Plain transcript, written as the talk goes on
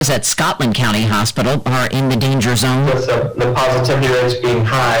at Scotland County Hospital are in the danger zone. With the positivity rates being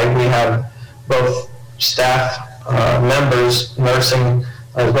high, we have both staff members, nursing,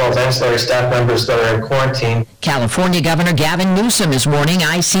 as well as ancillary staff members that are in quarantine. California Governor Gavin Newsom is warning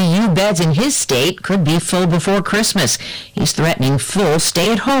ICU beds in his state could be full before Christmas. He's threatening full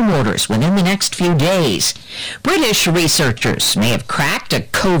stay-at-home orders within the next few days. British researchers may have cracked a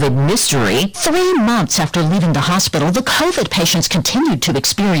COVID mystery. 3 months after leaving the hospital, the COVID patients continued to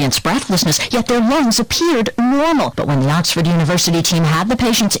experience breathlessness, yet their lungs appeared normal. But when the Oxford University team had the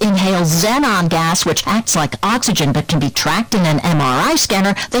patients inhale xenon gas, which acts like oxygen but can be tracked in an MRI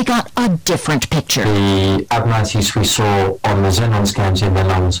scanner, they got a different picture. The abnormalities we saw on the xenon scans in their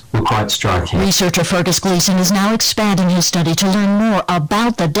lungs were quite striking. Researcher Fergus Gleeson is now expanding his study to learn more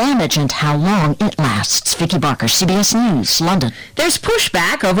about the damage and how long it lasts. Vicky Barker, CBS News, London. There's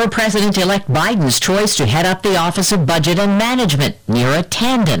pushback over President-elect Biden's choice to head up the Office of Budget and Management, Neera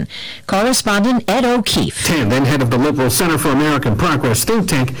Tanden. Correspondent Ed O'Keefe. Tanden, head of the Liberal Center for American Progress think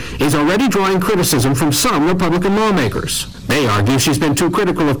tank, is already drawing criticism from some Republican lawmakers. They argue she's been too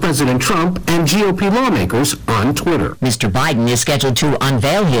critical of President Trump and GOP lawmakers on Twitter. Mr. Biden is scheduled to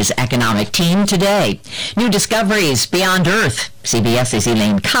unveil his economic team today. New discoveries beyond Earth. CBS's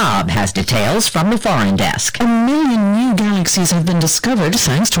Elaine Cobb has details from the Foreign Desk. 1 million new galaxies have been discovered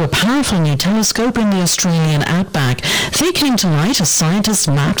thanks to a powerful new telescope in the Australian outback. They came to light as scientists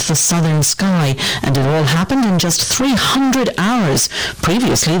mapped the southern sky, and it all happened in just 300 hours.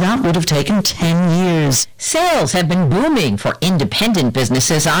 Previously, that would have taken 10 years. Sales have been booming for independent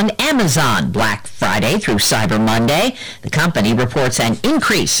businesses on Amazon Black Friday through Cyber Monday. The company reports an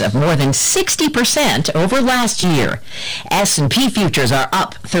increase of more than 60% over last year. S&P futures are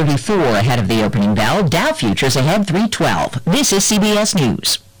up 34 ahead of the opening bell. Dow futures ahead 312. This is CBS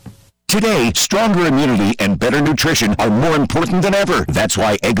News. Today, stronger immunity and better nutrition are more important than ever. That's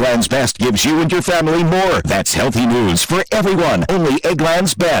why Eggland's Best gives you and your family more. That's healthy news for everyone. Only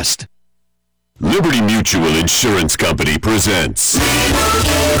Eggland's Best. Liberty Mutual Insurance Company presents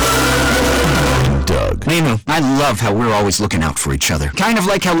Doug. Mamu, I love how we're always looking out for each other. Kind of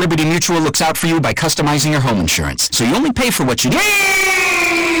like how Liberty Mutual looks out for you by customizing your home insurance. So you only pay for what you need.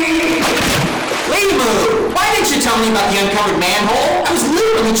 Mamu, why didn't you tell me about the uncovered manhole? I was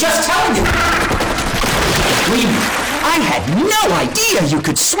literally just telling you. Mamu, I had no idea you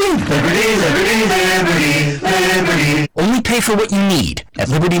could swim. Liberty, liberty, liberty, liberty. Only pay for what you need at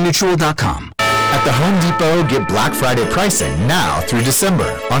libertymutual.com. At the Home Depot, get Black Friday pricing now through December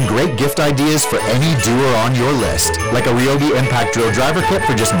on great gift ideas for any doer on your list. Like a Ryobi Impact Drill Driver Kit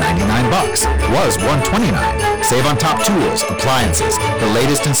for just $99. Was $129. Save on top tools, appliances, the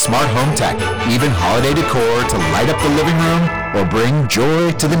latest in smart home tech, even holiday decor to light up the living room or bring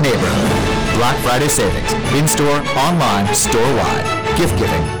joy to the neighborhood. Black Friday savings, in-store, online, store-wide. Gift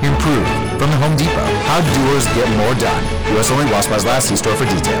giving, improved. From the Home Depot, how doers get more done. U.S. only, while supplies last. See store for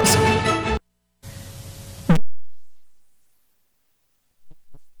details.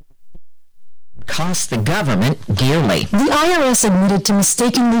 Cost the government dearly. The IRS admitted to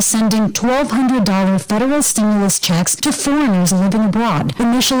mistakenly sending $1,200 federal stimulus checks to foreigners living abroad.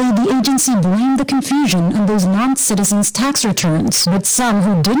 Initially, the agency blamed the confusion on those non-citizens' tax returns, but some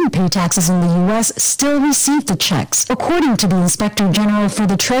who didn't pay taxes in the U.S. still received the checks. According to the Inspector General for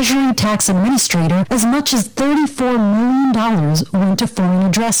the Treasury Tax Administrator, as much as $34 million went to foreign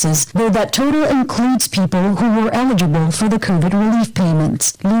addresses, though that total includes people who were eligible for the COVID relief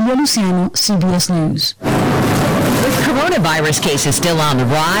payments. Lilia Luciano, CBS News. With coronavirus cases still on the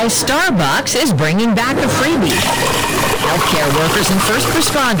rise, Starbucks is bringing back a freebie. Healthcare workers and first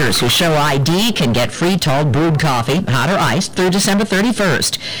responders who show ID can get free tall brewed coffee, hot or iced, through December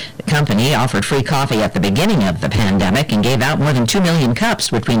 31st. The company offered free coffee at the beginning of the pandemic and gave out more than 2 million cups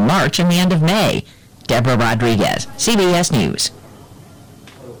between March and the end of May. Deborah Rodriguez, CBS News.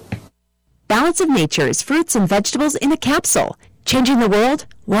 Balance of Nature's fruits and vegetables in a capsule. Changing the world,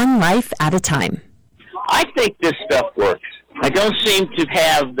 one life at a time. I think this stuff works. I don't seem to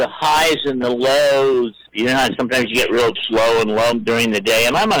have the highs and the lows. You know how sometimes you get real slow and low during the day,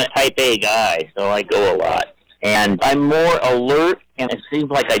 and I'm a type A guy, so I go a lot. And I'm more alert, and it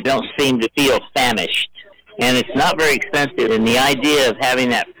seems like I don't seem to feel famished. And it's not very expensive, and the idea of having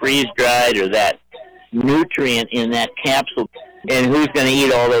that freeze-dried or that nutrient in that capsule, and who's going to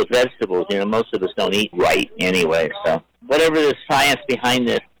eat all those vegetables? You know, most of us don't eat right anyway, so whatever the science behind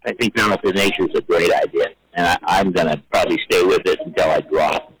this, I think Balance of Nature is a great idea, and I'm going to probably stay with it until I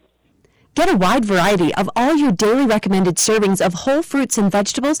drop. Get a wide variety of all your daily recommended servings of whole fruits and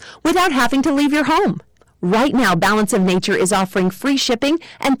vegetables without having to leave your home. Right now, Balance of Nature is offering free shipping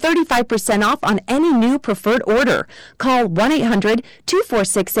and 35% off on any new preferred order. Call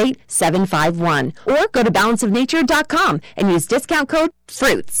 1-800-246-8751 or go to balanceofnature.com and use discount code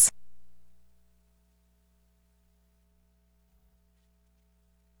FRUITS.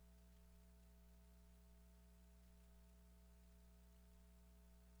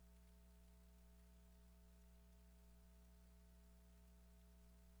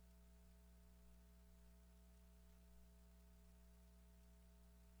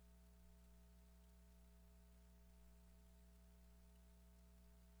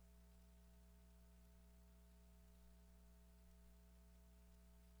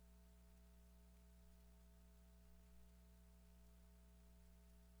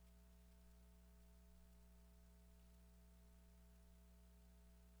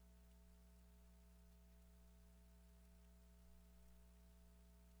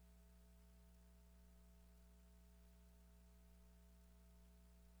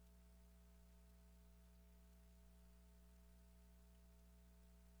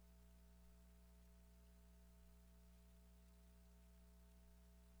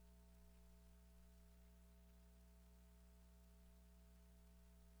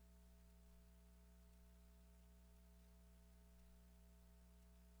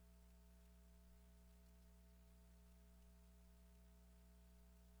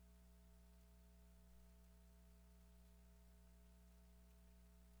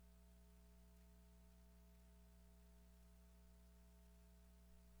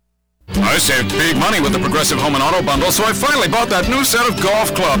 I saved big money with the Progressive Home and Auto Bundle, so I finally bought that new set of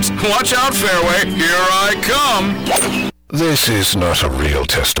golf clubs. Watch out, Fairway. Here I come. This is not a real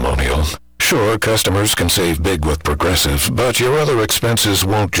testimonial. Sure, customers can save big with Progressive, but your other expenses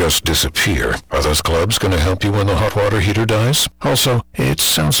won't just disappear. Are those clubs going to help you when the hot water heater dies? Also, it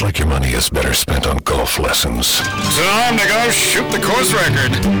sounds like your money is better spent on golf lessons. Time to go shoot the course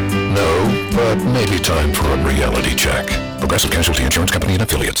record. No, but maybe time for a reality check. Progressive Casualty Insurance Company and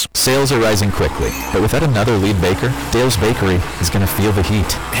Affiliates. Sales are rising quickly, but without another lead baker, Dale's Bakery is going to feel the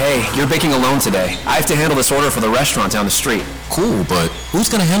heat. Hey, you're baking alone today. I have to handle this order for the restaurant down the street. Cool, but who's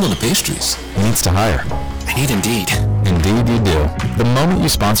going to handle the pastries? He needs to hire. I need Indeed. Indeed you do. The moment you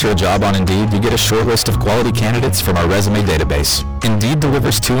sponsor a job on Indeed, you get a short list of quality candidates from our resume database. Indeed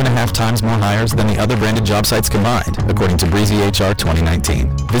delivers 2.5 times more hires than the other branded job sites combined, according to Breezy HR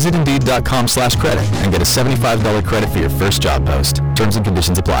 2019. Visit Indeed.com/credit and get a $75 credit for your first job post. Terms and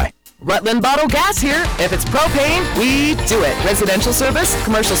conditions apply. Rutland Bottle Gas here. If it's propane, we do it. Residential service,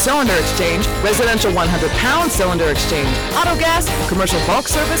 commercial cylinder exchange, residential 100-pound cylinder exchange, auto gas, commercial bulk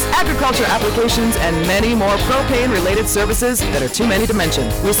service, agriculture applications, and many more propane-related services that are too many to mention.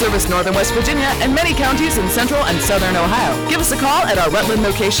 We service northern West Virginia and many counties in central and southern Ohio. Give us a call at our Rutland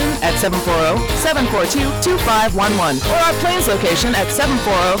location at 740-742-2511 or our Plains location at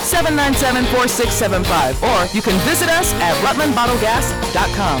 740-797-4675. Or you can visit us at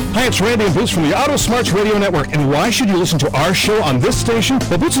rutlandbottlegas.com. Hi, it's Randy and Boots from the Auto Smarts Radio Network. And why should you listen to our show on this station?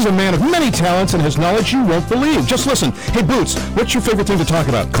 Well, Boots is a man of many talents and has knowledge you won't believe. Just listen. Hey, Boots, what's your favorite thing to talk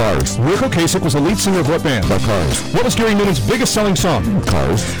about? Cars. Rick Ocasek was the lead singer of what band? About cars. What was Gary Newman's biggest selling song?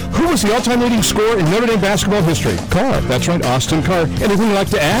 Cars. Who was the all-time leading scorer in Notre Dame basketball history? Car. That's right, Austin Carr. Anything you'd like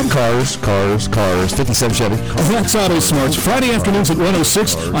to add? Cars. 57 Chevy. That's Auto Smarts, Friday afternoons at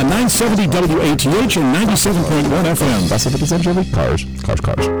 106 on 970 WATH and 97.1 FM. That's a 57 Chevy. Cars.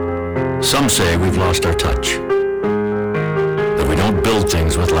 Some say we've lost our touch, that we don't build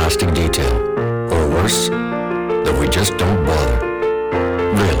things with lasting detail, or worse, that we just don't bother.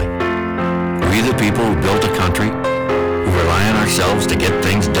 Really, we the people who built a country, who rely on ourselves to get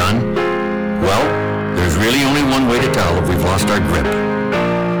things done, well, there's really only one way to tell if we've lost our grip.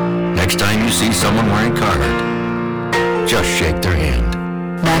 Next time you see someone wearing Carhartt, just shake their hand.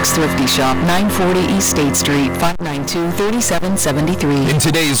 Max Thrifty Shop, 940 East State Street, 592-3773. In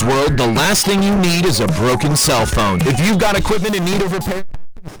today's world, the last thing you need is a broken cell phone. If you've got equipment in need of repair,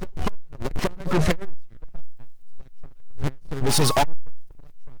 electronic repair services,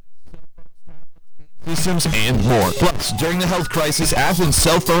 systems, and more. Plus, during the health crisis, Athens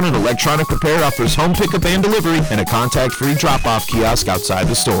Cell Phone and Electronic Repair offers home pickup and delivery and a contact-free drop-off kiosk outside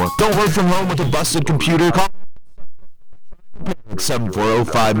the store. Don't work from home with a busted computer. Call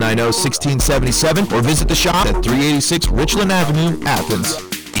 740-590-1677 or visit the shop at 386 Richland Avenue, Athens.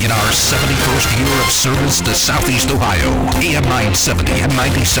 In our 71st year of service to Southeast Ohio, AM 970 and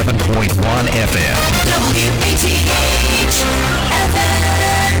 97.1 FM. WATH,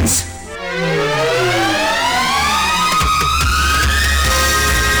 Athens.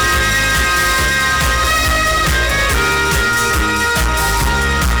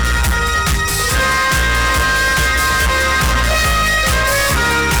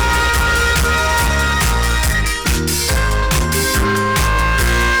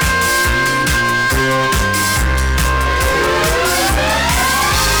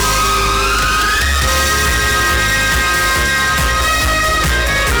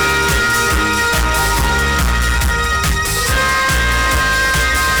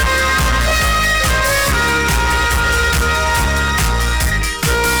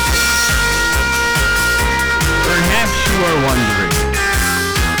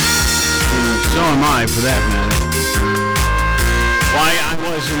 for that matter. Why I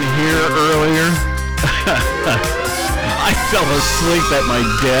wasn't here earlier? I fell asleep at my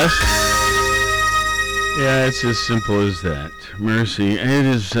desk. Yeah, it's as simple as that. Mercy. It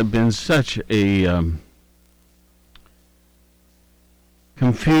has been such a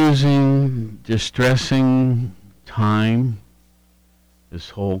confusing, distressing time,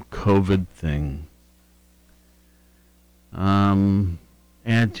 this whole COVID thing.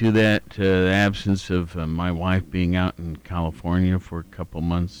 Add to that the absence of my wife being out in California for a couple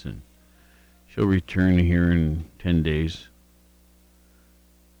months, and she'll return here in 10 days.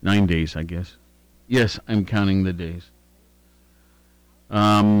 9 days, I guess. Yes, I'm counting the days.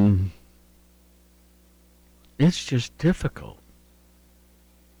 It's just difficult.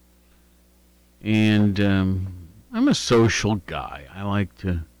 And I'm a social guy. I like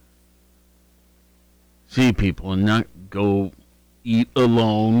to see people and not go eat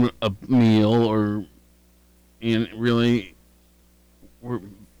alone a meal and really,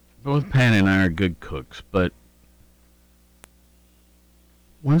 both Pat and I are good cooks, but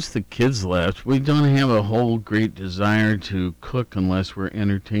once the kids left, we don't have a whole great desire to cook unless we're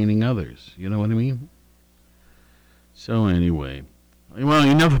entertaining others. You know what I mean? So anyway, well,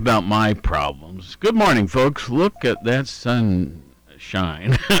 enough about my problems. Good morning, folks. Look at that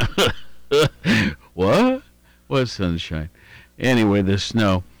sunshine. What? What sunshine? Anyway, the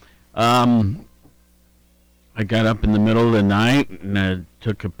snow. I got up in the middle of the night and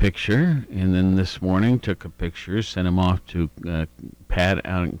took a picture, and then this morning took a picture, sent him off to Pat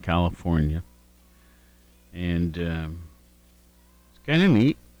out in California. And it's kind of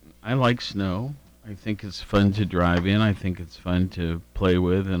neat. I like snow. I think it's fun to drive in. I think it's fun to play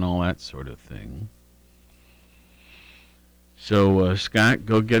with and all that sort of thing. So, Scott,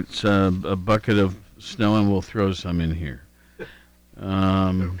 go get a bucket of snow and we'll throw some in here.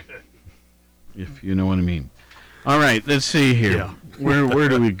 Okay. If you know what I mean. All right, let's see here. Yeah. Where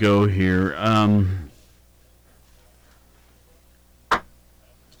do we go here?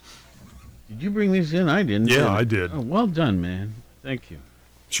 Did you bring these in? I didn't. Yeah, I did. Oh, well done, man. Thank you.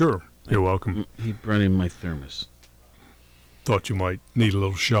 Sure. You're welcome. He brought in my thermos. Thought you might need a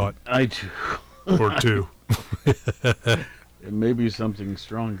little shot. I do. Or two. It may be something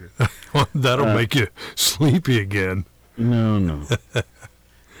stronger. That'll make you sleepy again. No.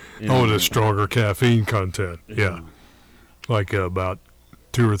 Oh, the stronger caffeine content. Yeah. Like about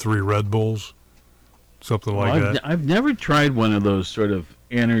 2 or 3 Red Bulls. Something like that. I've never tried one of those sort of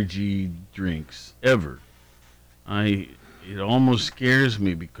energy drinks, ever. It almost scares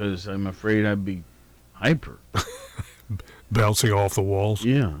me because I'm afraid I'd be hyper. Bouncing off the walls?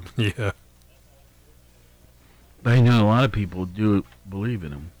 Yeah. Yeah. But I know a lot of people do believe in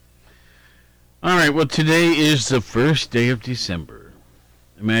them. All right, well, today is the first day of December.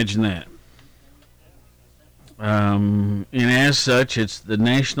 Imagine that. And as such, it's the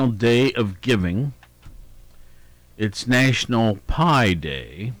National Day of Giving. It's National Pie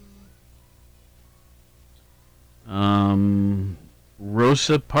Day.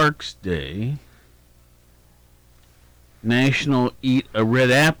 Rosa Parks Day. National Eat a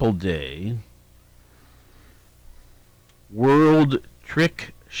Red Apple Day. World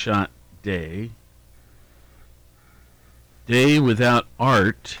Trick Shot Day. Day Without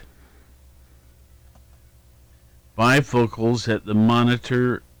Art. Bifocals at the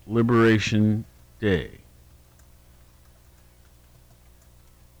Monitor Liberation Day.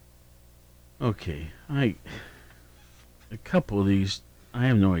 Okay, a couple of these, I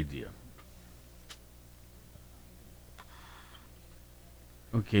have no idea.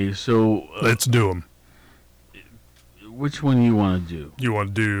 Okay, so let's do them. Which one you want to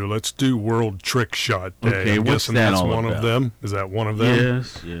do? Let's do World Trick Shot Day. Okay, I'm what's guessing that that's all one about? of them. Is that one of them?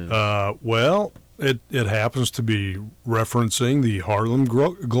 Yes. Well, it happens to be referencing the Harlem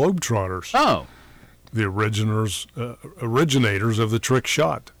Globetrotters. Oh. The originators of the trick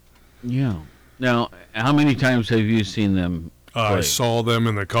shot. Yeah. Now, how many times have you seen them play? I saw them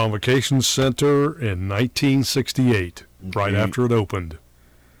in the Convocation Center in 1968, right after it opened.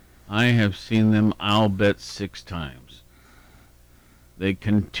 I have seen them, I'll bet, 6 times. They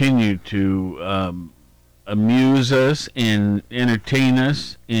continue to amuse us and entertain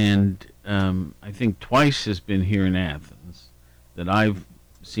us, and I think twice has been here in Athens that I've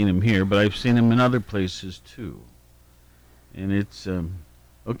seen them here, but I've seen them in other places too. And it's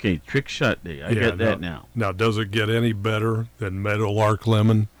okay, Trick Shot Day. I get that now. Now, does it get any better than Meadowlark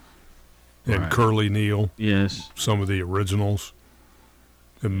Lemon and Curly Neal? Yes. Some of the originals.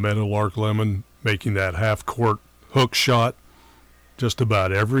 And Meadowlark Lemon making that half-court hook shot just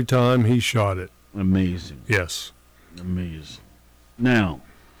about every time he shot it. Amazing. Yes. Amazing. Now,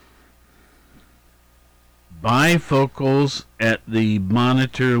 Bifocals at the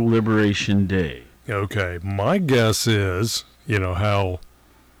Monitor Liberation Day. Okay, my guess is, you know, how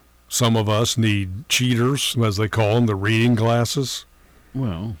some of us need cheaters, as they call them, the reading glasses.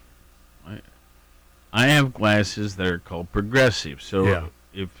 Well, I have glasses that are called progressive. So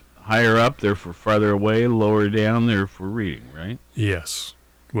if higher up, they're for farther away. Lower down, they're for reading, right? Yes.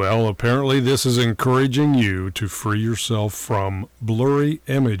 Well, apparently this is encouraging you to free yourself from blurry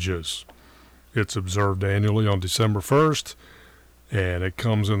images. It's observed annually on December 1st, and it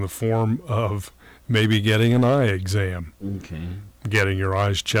comes in the form of maybe getting an eye exam. Okay. Getting your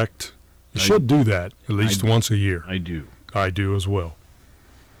eyes checked. You should do that at least once a year. I do. I do as well.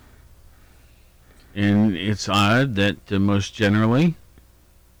 And it's odd that most generally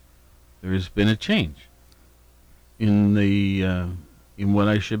there has been a change in the in what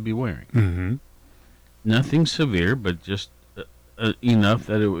I should be wearing. Mm-hmm. Nothing severe, but just enough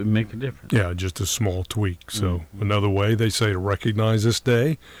that it would make a difference. Yeah, just a small tweak. So another way they say to recognize this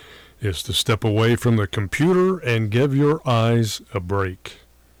day is to step away from the computer and give your eyes a break.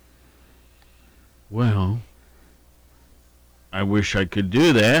 Well, I wish I could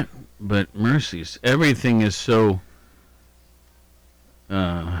do that, but mercies, everything is so...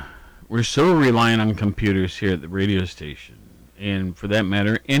 we're so reliant on computers here at the radio station, and for that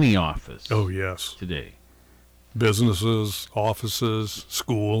matter, any office. Oh, yes. Today. Businesses, offices,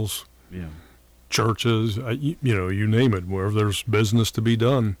 schools, churches, you know, you name it, where there's business to be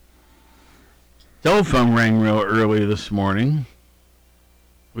done. Telephone rang real early this morning,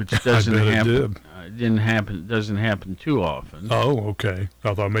 which doesn't happen. Doesn't happen too often. Oh, okay.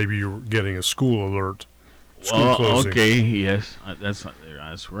 I thought maybe you were getting a school alert. School closing. Okay, yes, that's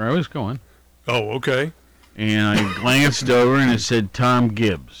where I was going. Oh, okay. And I glanced over and it said Tom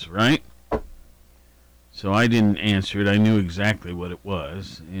Gibbs, right? So I didn't answer it. I knew exactly what it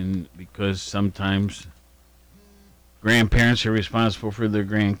was, and because sometimes grandparents are responsible for their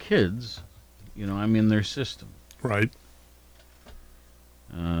grandkids, you know, I'm in their system. Right.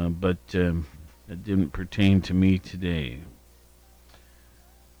 But that didn't pertain to me today.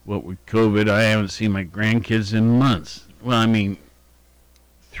 What with COVID, I haven't seen my grandkids in months. Well, I mean,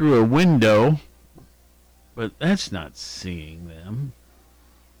 through a window, but that's not seeing them.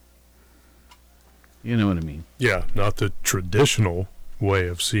 You know what I mean? Yeah, not the traditional way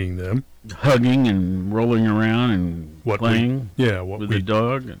of seeing them. Hugging and rolling around and playing with the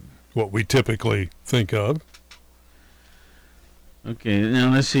dog. And what we typically think of. Okay,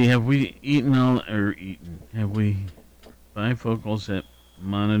 now let's see. Have we have we bifocals at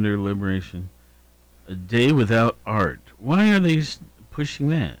Monitor Liberation? A day without art. Why are they pushing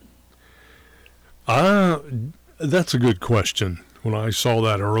that? That's a good question. When I saw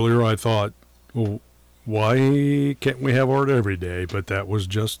that earlier, I thought, well, why can't we have art every day? But that was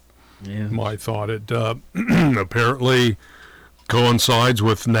just my thought. It apparently coincides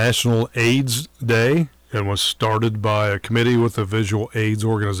with National AIDS Day and was started by a committee with the Visual AIDS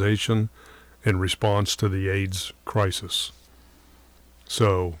Organization in response to the AIDS crisis.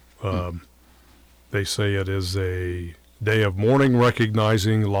 So they say it is a day of mourning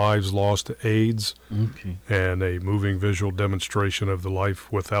recognizing lives lost to AIDS, and a moving visual demonstration of the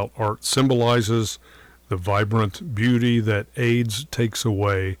life without art symbolizes the vibrant beauty that AIDS takes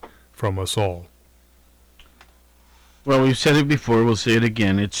away from us all. Well, we've said it before. We'll say it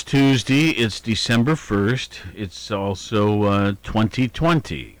again. It's Tuesday. It's December 1st. It's also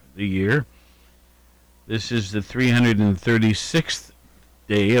 2020, the year. This is the 336th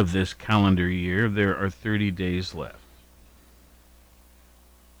day of this calendar year. There are 30 days left.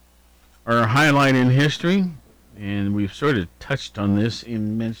 Our highlight in history, and we've sort of touched on this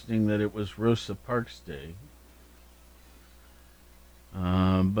in mentioning that it was Rosa Parks Day.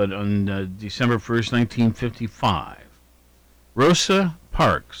 But on December 1st, 1955, Rosa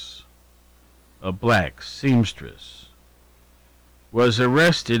Parks, a black seamstress, was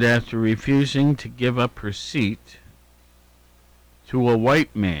arrested after refusing to give up her seat to a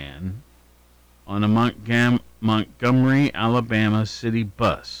white man on a Montgomery, Alabama city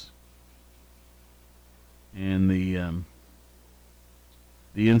bus. And the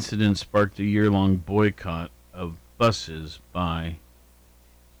incident sparked a year-long boycott of buses by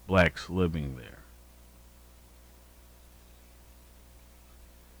blacks living there.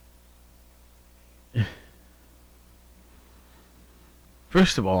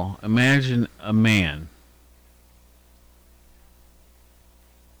 First of all, imagine a man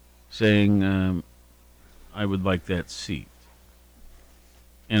saying, I would like that seat,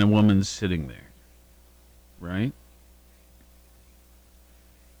 and a woman sitting there, right?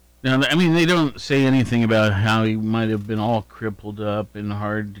 Now, I mean, they don't say anything about how he might have been all crippled up and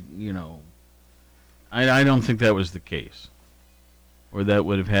hard, you know, I don't think that was the case, or that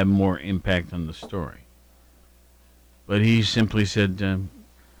would have had more impact on the story. But he simply said,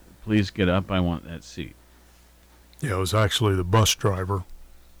 please get up, I want that seat. Yeah, it was actually the bus driver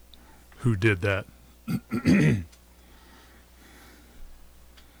who did that.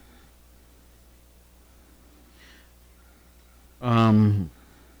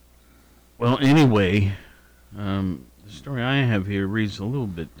 Well, anyway, the story I have here reads a little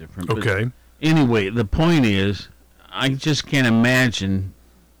bit different. Okay. But anyway, the point is, I just can't imagine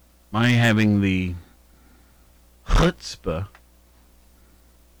my having the chutzpah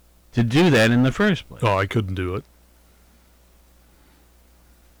to do that in the first place. Oh, I couldn't do it.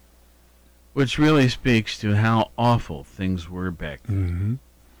 Which really speaks to how awful things were back then. Mm-hmm.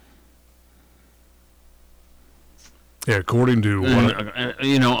 Yeah, according to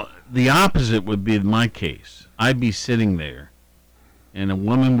what the opposite would be my case. I'd be sitting there, and a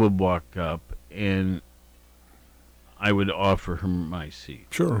woman would walk up, and I would offer her my seat.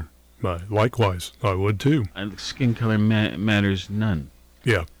 Sure. Likewise, I would too. Skin color matters none.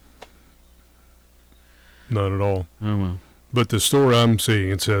 Yeah. None at all. Oh, well. But the story I'm seeing,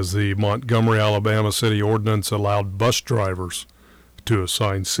 it says the Montgomery, Alabama city ordinance allowed bus drivers to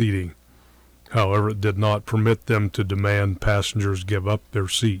assign seating. However, it did not permit them to demand passengers give up their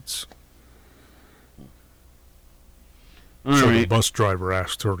seats. All so right. the bus driver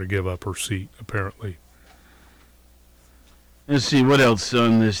asked her to give up her seat, apparently. Let's see, what else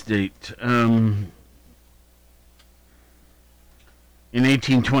on this date? In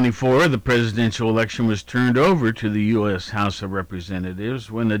 1824, the presidential election was turned over to the U.S. House of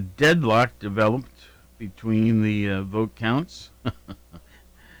Representatives when a deadlock developed between the vote counts.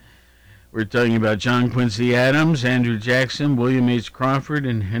 We're talking about John Quincy Adams, Andrew Jackson, William H. Crawford,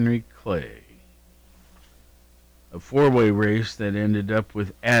 and Henry Clay. A four-way race that ended up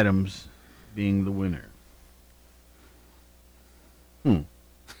with Adams being the winner.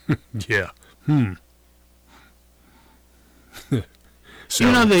 Yeah. The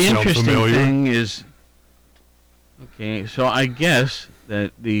interesting thing is, okay, so I guess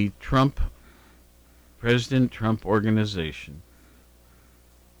that the President Trump organization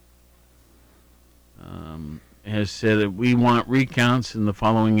has said that we want recounts in the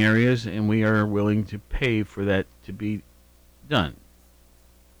following areas, and we are willing to pay for that to be done.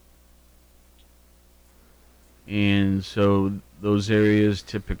 And so those areas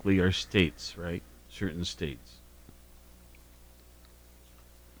typically are states, right? Certain states.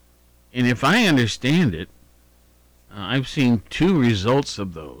 And if I understand it, I've seen two results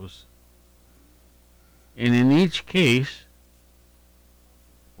of those. And in each case,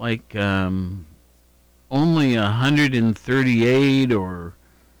 like only 138 or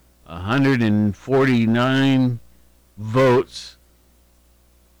 149 votes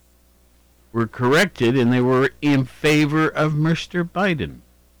were corrected, and they were in favor of Mr. Biden,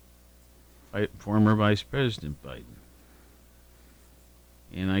 former Vice President Biden.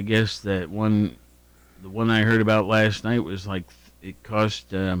 And I guess that the one I heard about last night was like it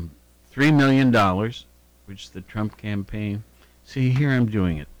cost $3 million, which the Trump campaign. See, here I'm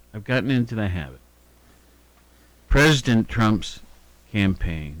doing it. I've gotten into the habit. President Trump's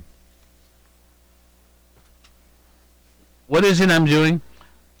campaign. What is it I'm doing?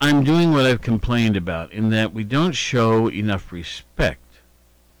 I'm doing what I've complained about, in that we don't show enough respect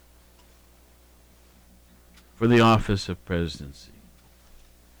for the office of presidency.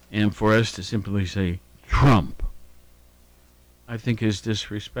 And for us to simply say, Trump, I think is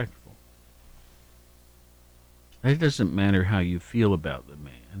disrespectful. It doesn't matter how you feel about the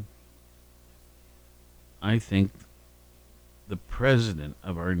man. I think the president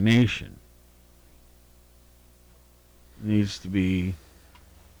of our nation needs to be...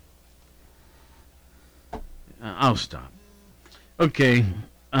 I'll stop. Okay.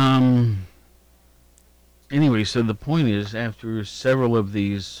 Anyway, so the point is, after several of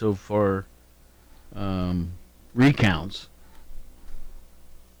these so far recounts,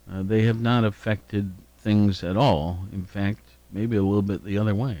 they have not affected things at all. In fact, maybe a little bit the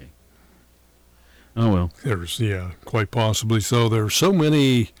other way. Oh, well. Quite possibly so. There are so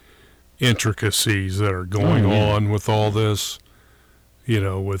many intricacies that are going on with all this,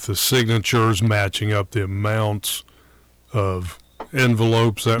 with the signatures matching up the amounts of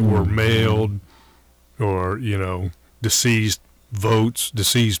envelopes that were mailed, or, deceased votes,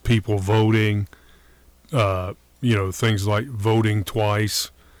 deceased people voting, things like voting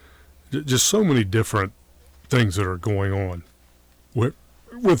twice. Just so many different things that are going on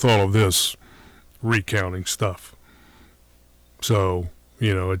with all of this recounting stuff. So,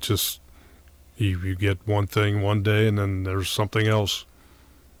 it just, you get one thing one day and then there's something else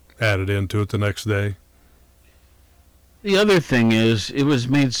added into it the next day. The other thing is, it was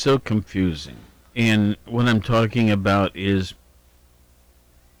made so confusing. And what I'm talking about is,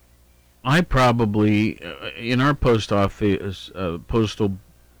 I probably, in our post office, postal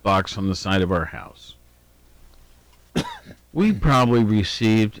box on the side of our house, we probably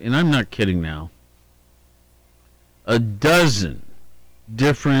received, and I'm not kidding now, a dozen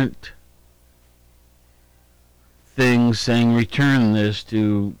different things saying return this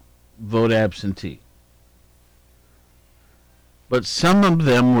to vote absentee. But some of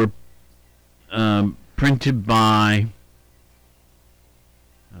them were printed by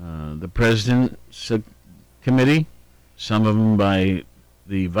the President's Committee, some of them by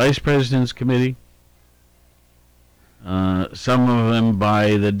the Vice President's Committee, some of them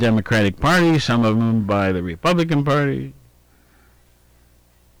by the Democratic Party, some of them by the Republican Party.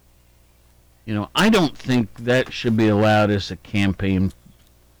 You know, I don't think that should be allowed as a campaign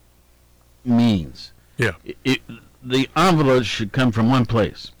means. Yeah. The envelopes should come from one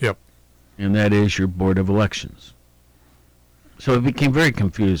place. Yep. And that is your Board of Elections. So it became very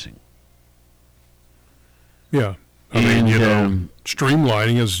confusing. Yeah. I mean,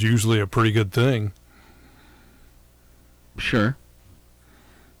 streamlining is usually a pretty good thing. Sure.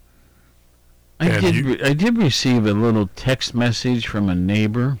 I did receive a little text message from a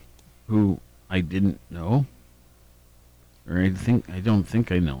neighbor who I didn't know, or I don't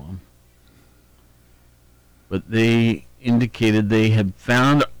think I know him. But they indicated they had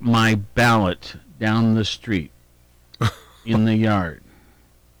found my ballot down the street in the yard,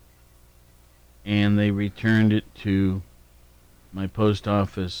 and they returned it to my post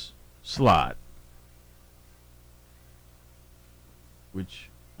office slot, which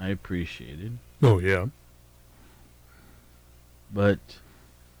I appreciated. Oh, yeah. But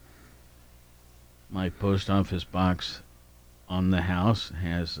my post office box on the house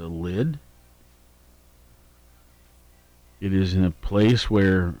has a lid. It is in a place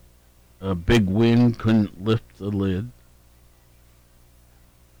where a big wind couldn't lift the lid.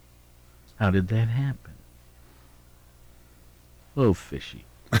 How did that happen? Oh, fishy.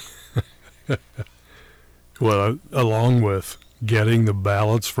 Well, along with getting the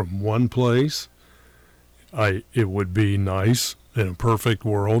ballots from one place, it would be nice in a perfect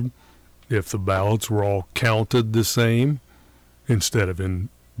world if the ballots were all counted the same instead of in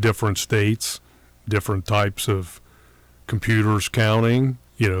different states, different types of computers counting,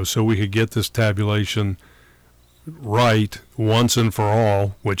 so we could get this tabulation right once and for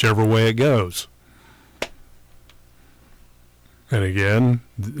all, whichever way it goes. And again,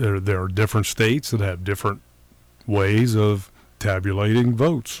 there are different states that have different ways of tabulating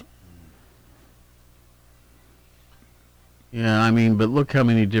votes. Yeah, I mean, but look how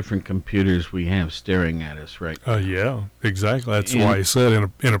many different computers we have staring at us right now. Yeah, exactly. That's why I said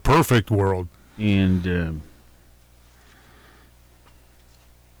in a perfect world. And,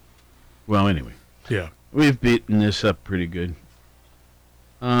 well, anyway. Yeah. We've beaten this up pretty good.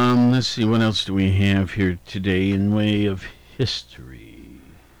 Let's see, what else do we have here today in way of history?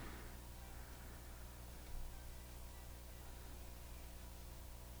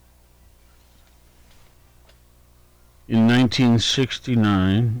 In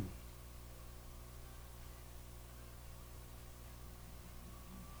 1969,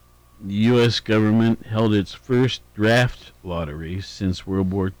 the U.S. government held its first draft lottery since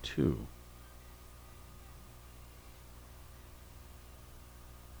World War II.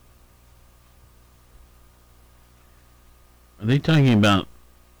 Are they talking about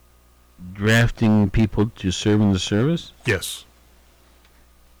drafting people to serve in the service? Yes.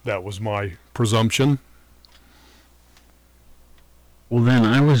 That was my presumption. Well, then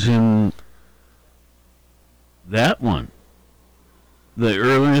I was in that one, the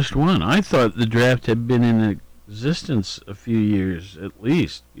earliest one. I thought the draft had been in existence a few years at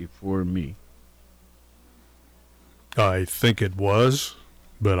least before me. I think it was,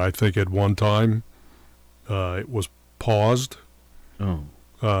 but I think at one time it was paused. Oh.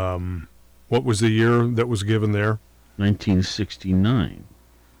 What was the year that was given there? 1969.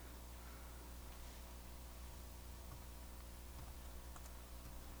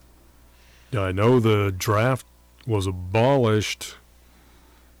 Yeah, I know the draft was abolished.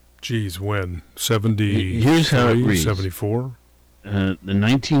 Geez, when? 70? Here's how it reads. 74? In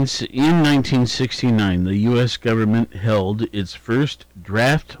 1969, the U.S. government held its first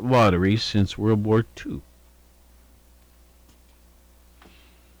draft lottery since World War II.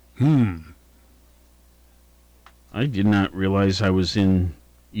 I did not realize I was in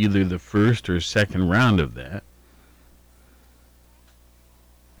either the first or second round of that.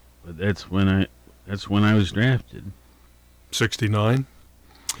 But that's when I was drafted. 69?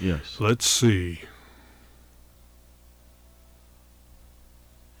 Yes. Let's see.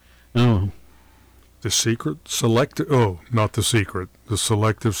 Oh. The Selective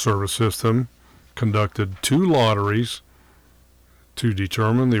Service System conducted 2 lotteries to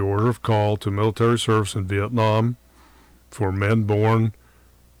determine the order of call to military service in Vietnam for men born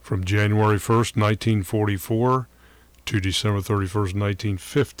from January 1st, 1944 to December 31st,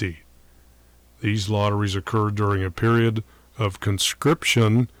 1950. These lotteries occurred during a period of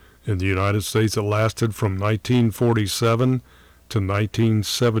conscription in the United States that lasted from 1947 to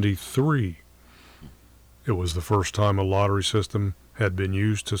 1973. It was the first time a lottery system had been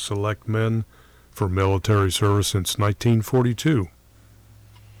used to select men for military service since 1942.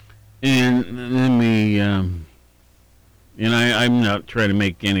 And let me, and I'm not trying to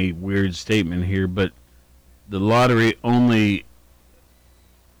make any weird statement here, but the lottery only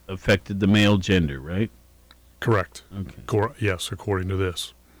affected the male gender, right? Correct. Okay. Yes, according to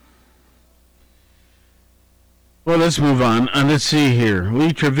this. Well, let's move on. Let's see here.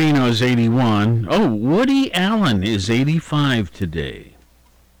 Lee Trevino is 81. Oh, Woody Allen is 85 today.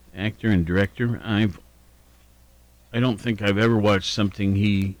 Actor and director. I don't think I've ever watched something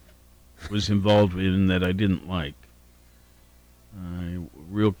he was involved in that I didn't like.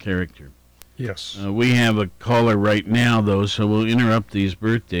 Real character. Yes. We have a caller right now, though, so we'll interrupt these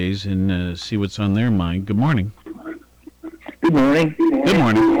birthdays and see what's on their mind. Good morning. Good morning. Good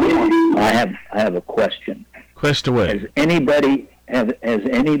morning. I have a question. Quest away. Has anybody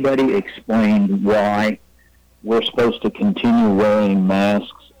explained why we're supposed to continue wearing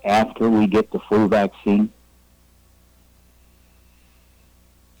masks after we get the flu vaccine?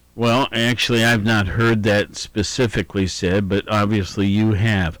 Well, actually, I've not heard that specifically said, but obviously you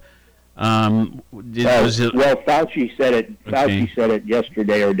have. Well, Fauci said it. Okay. Fauci said it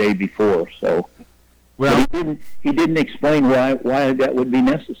yesterday or day before. So, well, he didn't explain why that would be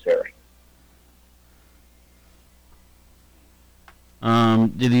necessary.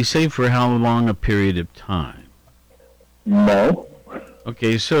 Did he say for how long a period of time? No.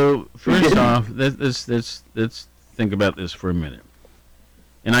 Okay, so first off, let's think about this for a minute.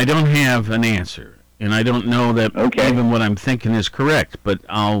 And I don't have an answer, and I don't know that even what I'm thinking is correct, but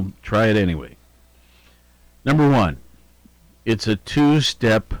I'll try it anyway. Number one, it's a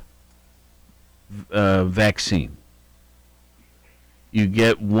 2-step vaccine. You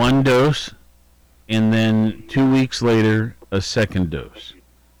get 1 dose, and then 2 weeks later, a second dose.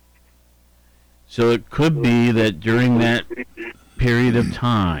 So it could be that during that period of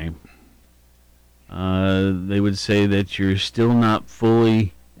time, they would say that you're still not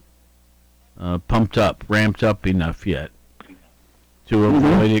fully pumped up, ramped up enough yet to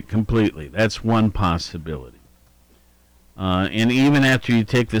avoid it completely. That's one possibility. And even after you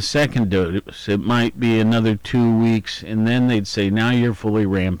take the second dose, it might be another 2 weeks, and then they'd say, now you're fully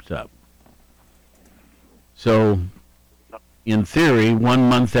ramped up. So, in theory, 1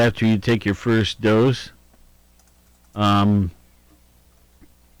 month after you take your first dose,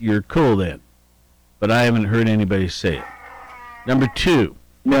 you're cool then. But I haven't heard anybody say it. Number two.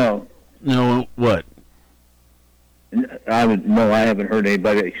 No, what? I haven't heard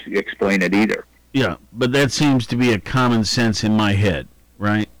anybody explain it either. Yeah, but that seems to be a common sense in my head,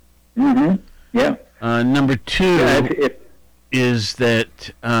 right? Mm-hmm. Yeah. Number two is that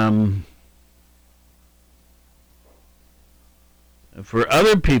for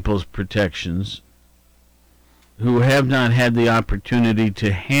other people's protections who have not had the opportunity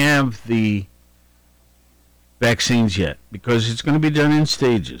to have the vaccines yet, because it's going to be done in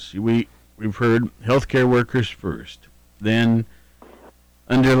stages. We've heard healthcare workers first, then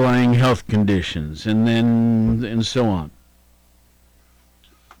underlying health conditions, and so on.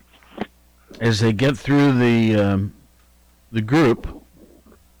 As they get through the group,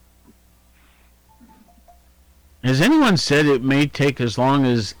 has anyone said it may take as long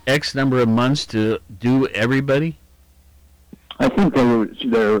as X number of months to do everybody? I think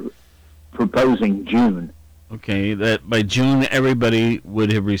they're proposing June. Okay, that by June everybody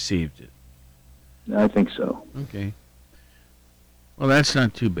would have received it. I think so. Okay. Well, that's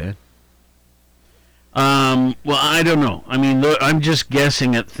not too bad. Well, I don't know. I mean, I'm just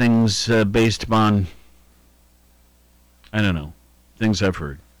guessing at things based upon, I don't know, things I've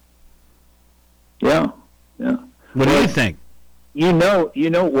heard. Yeah. What do you think? Well,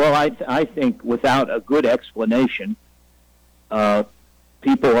 I think without a good explanation,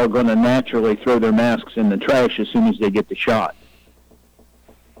 people are going to naturally throw their masks in the trash as soon as they get the shot.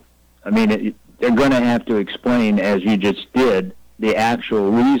 I mean, they're going to have to explain, as you just did, the actual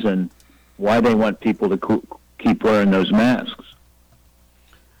reason why they want people to keep wearing those masks.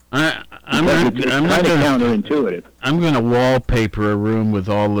 I'm kind of counterintuitive. I'm going to wallpaper a room with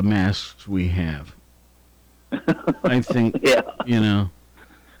all the masks we have. I think, you know,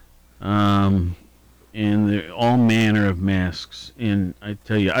 and they're all manner of masks. And I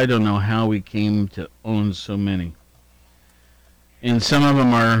tell you, I don't know how we came to own so many. And some of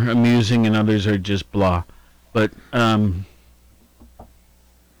them are amusing and others are just blah. But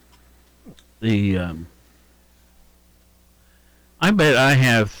I bet I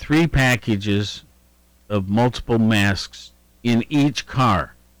have 3 packages of multiple masks in each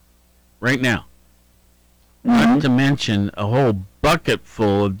car right now. Not to mention a whole bucket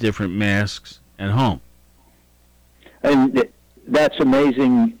full of different masks at home. And that's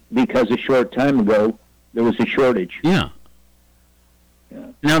amazing because a short time ago there was a shortage. Yeah.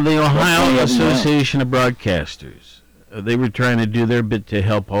 Now, the Ohio Association of Broadcasters, they were trying to do their bit to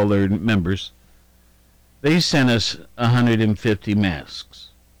help all their members. They sent us 150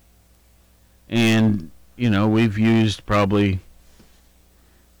 masks. And, you know, we've used probably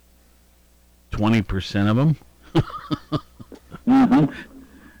 20% of them.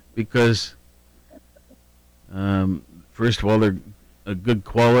 Because, first of all, they're a good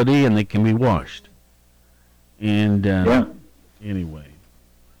quality and they can be washed. And, anyway.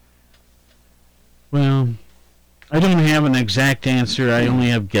 Well, I don't have an exact answer. I only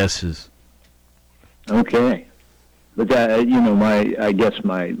have guesses. Okay. But that, you know, I guess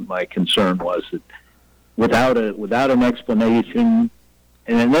my concern was that without an explanation,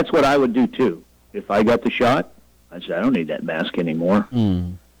 and that's what I would do too. If I got the shot, I'd say I don't need that mask anymore.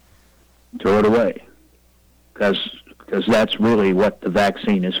 Throw it away, because that's really what the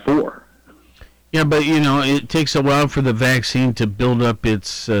vaccine is for. Yeah, but you know, it takes a while for the vaccine to build up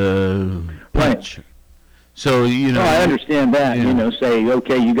its punch. So you know, I understand that. You know, say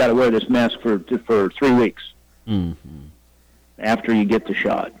okay, you got to wear this mask for 3 weeks after you get the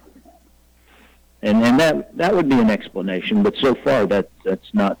shot, and that would be an explanation. But so far,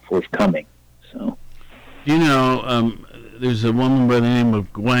 that's not forthcoming. So, you know, there's a woman by the name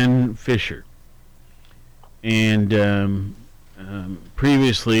of Gwen Fisher, and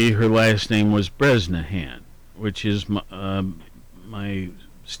previously her last name was Bresnahan, which is my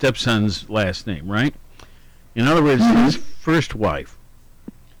stepson's last name, right? In other words, his first wife.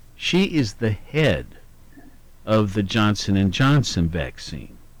 She is the head of the Johnson & Johnson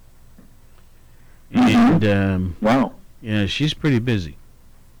vaccine. And, wow. Yeah, she's pretty busy.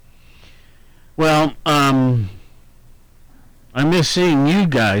 Well, I miss seeing you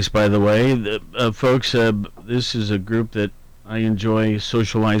guys, by the way. Folks, this is a group that I enjoy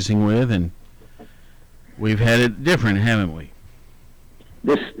socializing with, and we've had it different, haven't we?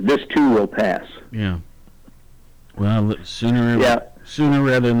 This too will pass. Yeah. Well, sooner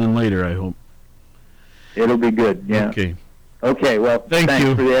rather than later, I hope. It'll be good, yeah. Okay, well, thanks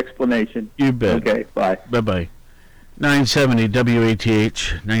you for the explanation. You bet. Okay, bye. Bye-bye. 970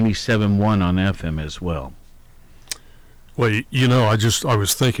 WATH, 97.1 on FM as well. Well, you know, I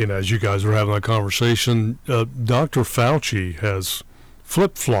was thinking as you guys were having that conversation, Dr. Fauci has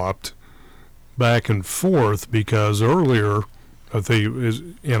flip-flopped back and forth because earlier, I think it was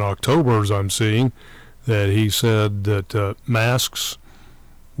in October, as I'm seeing, that he said that masks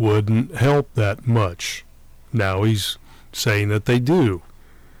wouldn't help that much. Now he's saying that they do.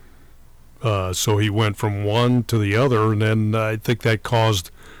 So he went from one to the other, and then I think that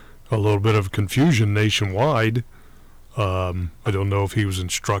caused a little bit of confusion nationwide. I don't know if he was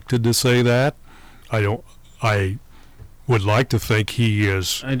instructed to say that. I would like to think he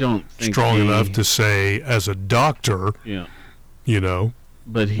is strong enough to say, as a doctor, you know,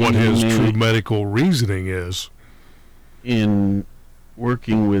 but what his true medical reasoning is. In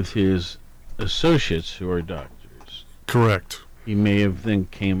working with his associates who are doctors. Correct. He may have then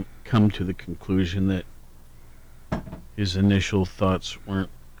come to the conclusion that his initial thoughts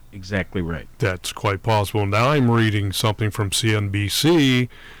weren't exactly right. That's quite possible. Now I'm reading something from CNBC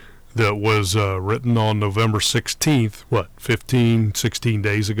that was written on November 16th, 16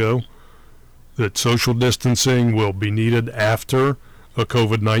 days ago, that social distancing will be needed after a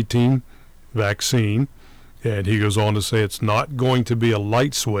COVID-19 vaccine. And he goes on to say it's not going to be a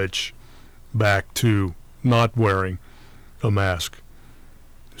light switch back to not wearing a mask.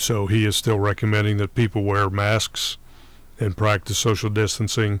 So he is still recommending that people wear masks and practice social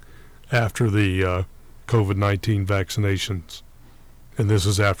distancing after the COVID-19 vaccinations. And this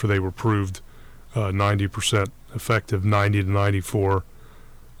is after they were proved 90% effective, 90 to 94.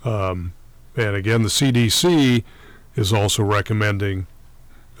 And again, the CDC is also recommending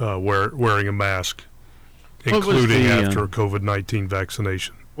wearing a mask, including after COVID-19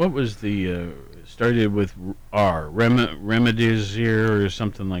 vaccination. What was the started with R, Remdesivir or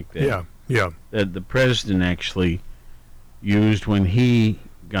something like that? Yeah, Yeah. That the president actually used when he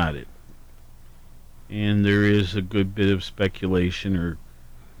got it. And there is a good bit of speculation, or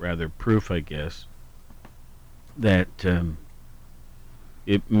rather proof, I guess, that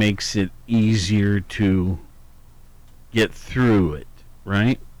it makes it easier to get through it,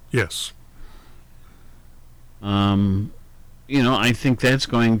 right? Yes. I think that's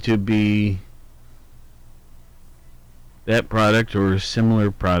going to be, that product or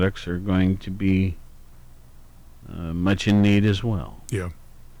similar products are going to be much in need as well. Yeah.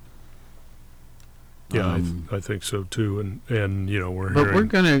 Yeah, I think so too, and we're but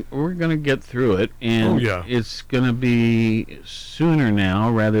hearing. we're gonna get through it, and it's gonna be sooner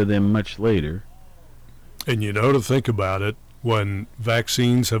now rather than much later. And to think about it, when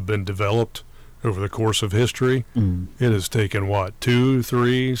vaccines have been developed over the course of history, it has taken 2,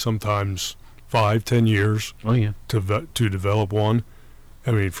 3, sometimes 5, 10 years. Oh yeah, to develop one.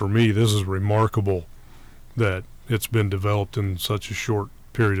 I mean, for me, this is remarkable that it's been developed in such a short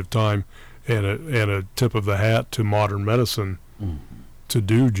period of time. And a tip of the hat to modern medicine to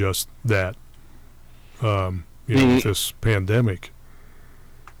do just that. With this pandemic.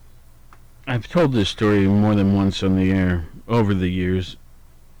 I've told this story more than once on the air over the years,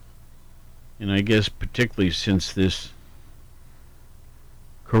 and I guess particularly since this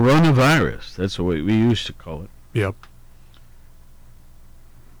coronavirus, that's what we used to call it. Yep.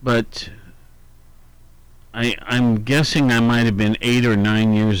 But I'm guessing I might have been 8 or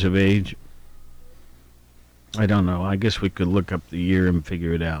 9 years of age. I don't know. I guess we could look up the year and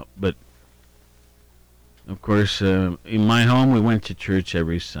figure it out. But, of course, in my home, we went to church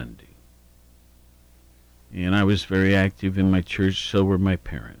every Sunday. And I was very active in my church, so were my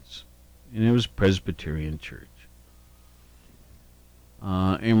parents. And it was Presbyterian church.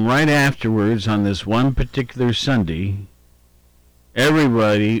 And right afterwards, on this one particular Sunday,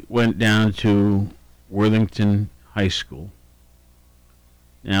 everybody went down to Worthington High School.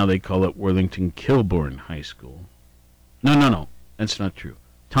 Now they call it Worthington Kilbourne High School. No, that's not true.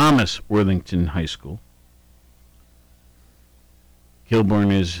 Thomas Worthington High School.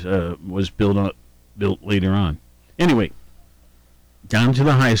 Kilbourne was built later on. Anyway, down to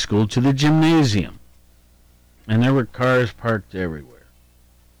the high school, to the gymnasium. And there were cars parked everywhere.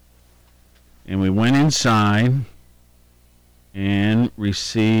 And we went inside and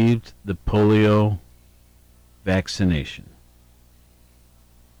received the polio vaccination.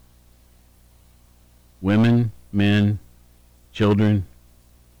 Women, men, children,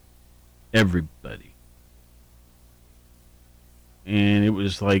 everybody. And it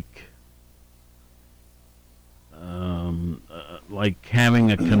was like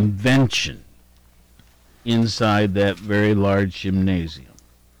having a convention inside that very large gymnasium.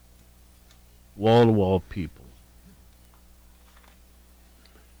 Wall-to-wall people.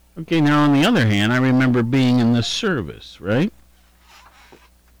 Okay, now on the other hand, I remember being in the service, right?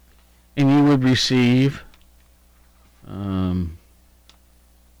 And you would receive,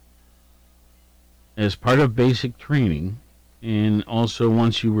 as part of basic training, and also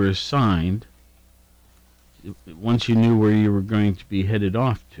once you were assigned, once you knew where you were going to be headed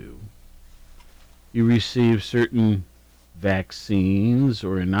off to, you received certain vaccines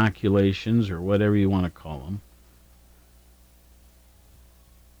or inoculations or whatever you want to call them.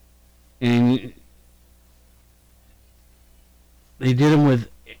 And they did them with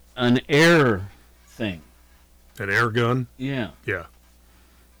an air thing. An air gun? Yeah. Yeah.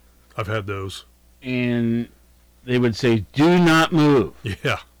 I've had those. And they would say, do not move.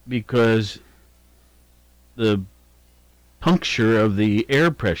 Yeah. Because the puncture of the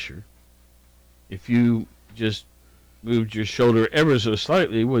air pressure, if you just moved your shoulder ever so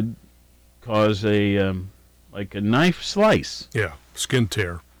slightly, would cause a like a knife slice. Yeah, skin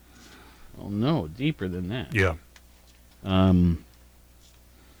tear. Oh no, deeper than that. Yeah.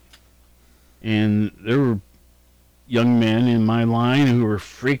 And there were young men in my line who were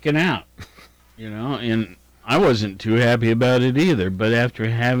freaking out, and I wasn't too happy about it either. But after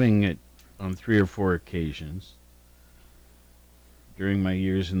having it on 3 or 4 occasions during my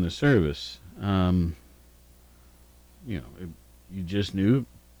years in the service, you just knew,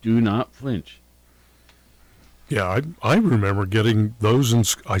 do not flinch. Yeah, I remember getting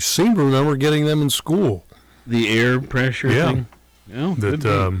those I seem to remember getting them in school. The air pressure thing? Yeah,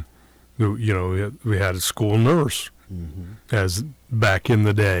 that, we had a school nurse, as back in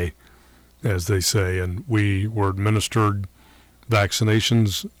the day, as they say, and we were administered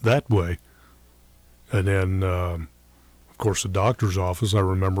vaccinations that way. And then, of course, the doctor's office, I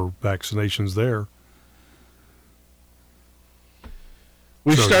remember vaccinations there.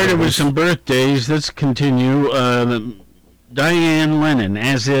 We started with some birthdays. Let's continue. Diane Lennon,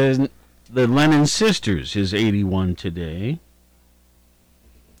 as in the Lennon Sisters is 81 today.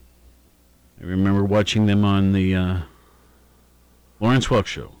 I remember watching them on the Lawrence Welk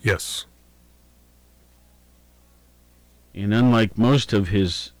Show. Yes. And unlike most of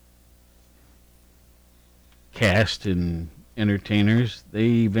his cast and entertainers, they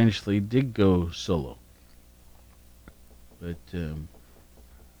eventually did go solo. But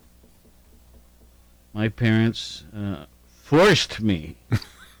my parents forced me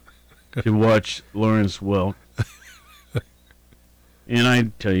to watch Lawrence Welk. And I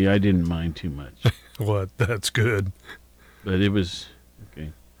tell you, I didn't mind too much. What? That's good. But it was,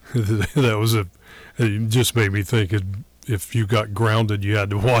 okay. That was it just made me think if you got grounded, you had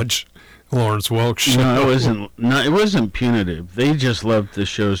to watch Lawrence Welk show. No, it wasn't punitive. They just loved the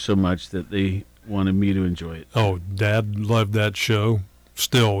show so much that they wanted me to enjoy it. Oh, Dad loved that show.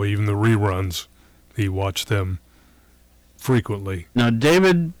 Still, even the reruns, he watched them frequently. Now,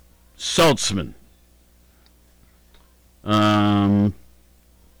 David Saltzman.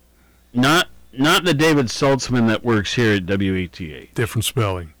 Not the David Saltzman that works here at WATA. Different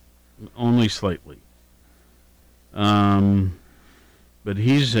spelling. Only slightly. But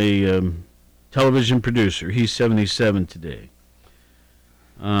he's a television producer. He's 77 today.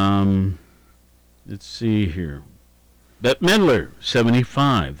 Let's see here. Bette Midler,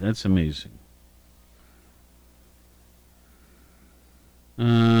 75. That's amazing.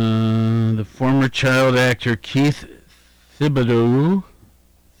 The former child actor Keith Thibodeau,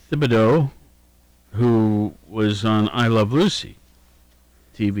 who was on I Love Lucy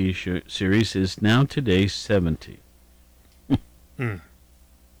TV series, is now today 70.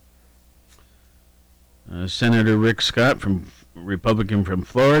 Senator Rick Scott, Republican from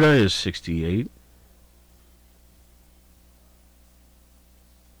Florida, is 68.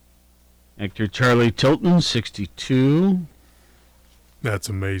 Actor Charlie Tilton, 62. That's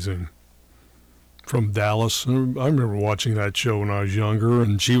amazing. From Dallas. I remember watching that show when I was younger,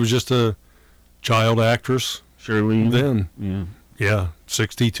 and she was just a child actress. Charlene? Then. Yeah. Yeah,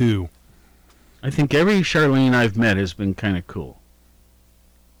 62. I think every Charlene I've met has been kind of cool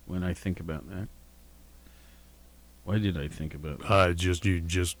when I think about that. Why did I think about that? You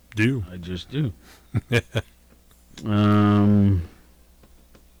just do. I just do.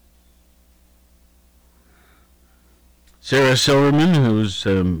 Sarah Silverman, who's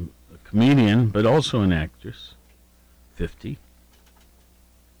a comedian, but also an actress, 50.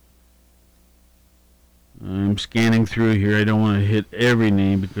 I'm scanning through here. I don't want to hit every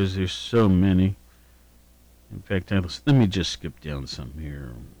name because there's so many. In fact, let me just skip down some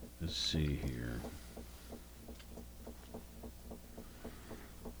here. Let's see here.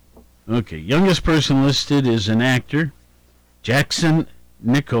 Okay, youngest person listed is an actor, Jackson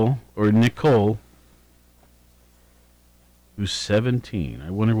Nicole, who's 17.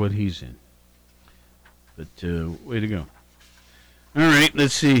 I wonder what he's in. But way to go. All right,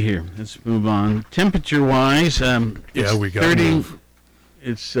 let's see here. Let's move on. Temperature-wise, we got 30.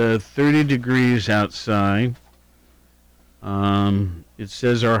 It's 30 degrees outside. It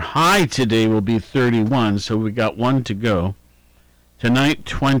says our high today will be 31, so we got one to go. Tonight,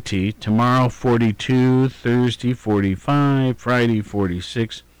 20. Tomorrow, 42. Thursday, 45. Friday,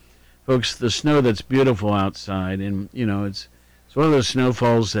 46. Folks, the snow that's beautiful outside, and, it's one of those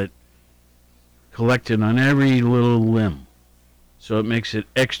snowfalls that collected on every little limb. So it makes it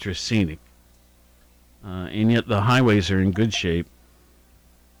extra scenic. And yet the highways are in good shape.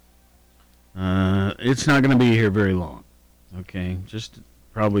 It's not going to be here very long. Okay? Just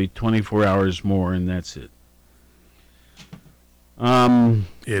probably 24 hours more, and that's it.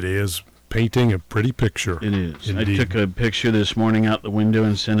 It is painting a pretty picture. It is. Indeed. I took a picture this morning out the window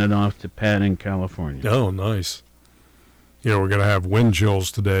and sent it off to Pat in California. Oh, nice. We're going to have wind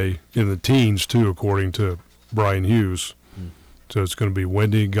chills today in the teens, too, according to Brian Hughes. So it's going to be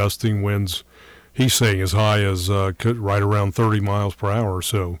windy, gusting winds. He's saying as high as right around 30 miles per hour.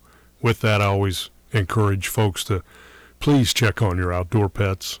 So with that, I always encourage folks to please check on your outdoor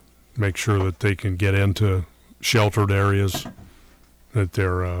pets. Make sure that they can get into sheltered areas, that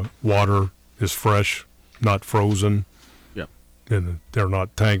their water is fresh, not frozen. Yep. And they're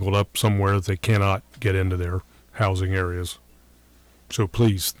not tangled up somewhere that they cannot get into their housing areas. So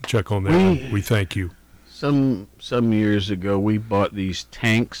please check on that. We thank you. Some years ago, we bought these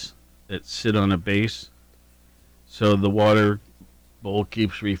tanks that sit on a base, so the water bowl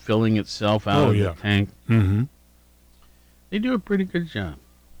keeps refilling itself out of the tank. Mm-hmm. They do a pretty good job.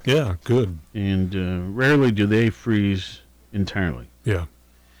 Yeah, good. And rarely do they freeze entirely. Yeah,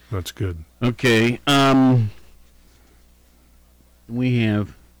 that's good. Okay, we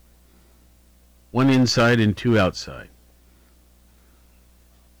have one inside and two outside.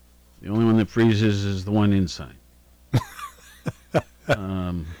 The only one that freezes is the one inside.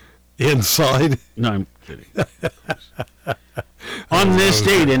 Inside? No, I'm kidding. On this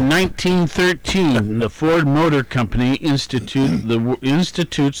date in 1913, the Ford Motor Company institutes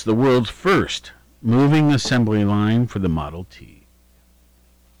the world's first moving assembly line for the Model T.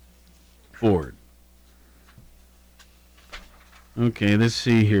 Ford. Okay, let's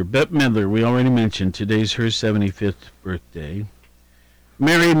see here. Bette Midler, we already mentioned. Today's her 75th birthday.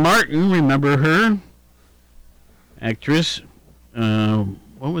 Mary Martin, remember her? Actress.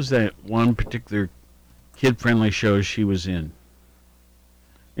 What was that one particular kid-friendly show she was in?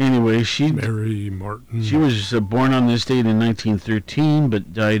 Anyway, Mary Martin. She was born on this date in 1913,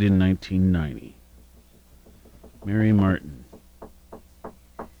 but died in 1990. Mary Martin.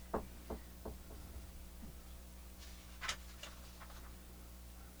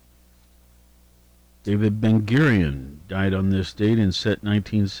 David Ben-Gurion died on this date in set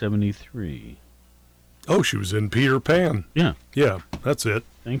 1973. Oh, she was in Peter Pan. Yeah. Yeah, that's it.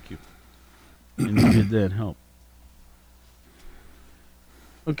 Thank you. And did that help?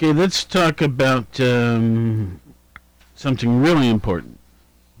 Okay, let's talk about something really important.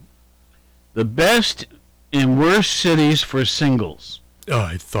 The best and worst cities for singles.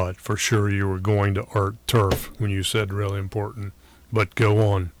 I thought for sure you were going to Art Turf when you said really important, but go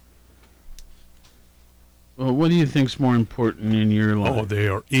on. Well, what do you think's more important in your life? Oh, they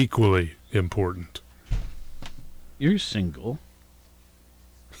are equally important. You're single.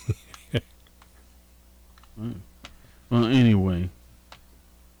 Well, anyway.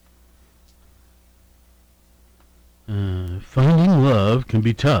 Finding love can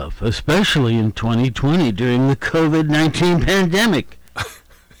be tough, especially in 2020 during the COVID-19 pandemic.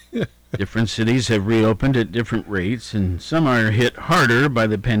 Different cities have reopened at different rates, and some are hit harder by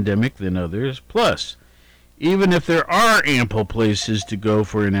the pandemic than others. Plus, even if there are ample places to go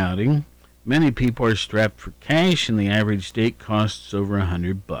for an outing, many people are strapped for cash, and the average date costs over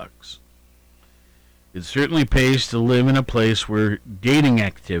 $100. It certainly pays to live in a place where dating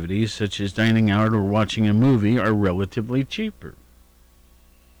activities, such as dining out or watching a movie, are relatively cheaper.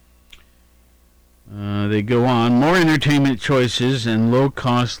 They go on. More entertainment choices and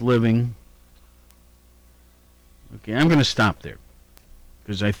low-cost living. Okay, I'm going to stop there,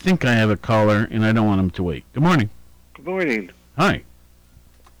 because I think I have a caller, and I don't want him to wait. Good morning. Good morning. Hi.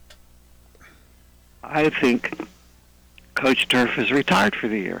 I think Coach Turf is retired for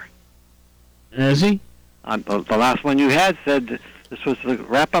the year. Is he? The last one you had said this was the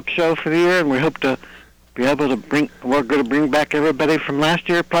wrap-up show for the year, and we hope to be able to we're going to bring back everybody from last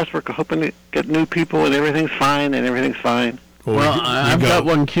year, plus we're hoping to get new people, and everything's fine. Well, I've got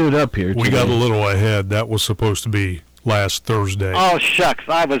one queued up here. We got a little ahead. That was supposed to be last Thursday. Oh, shucks.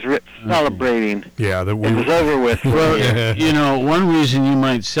 I was celebrating. Yeah, it was over with. Well, you know, one reason you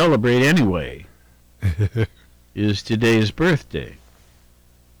might celebrate anyway is today's birthday.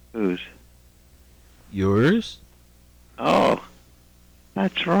 Whose? Yours? Oh,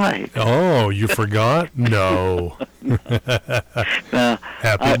 that's right. Oh, you forgot? No.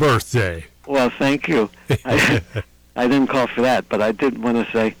 Happy birthday. Well, thank you. I didn't call for that, but I did want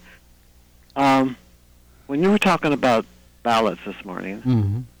to say, when you were talking about ballots this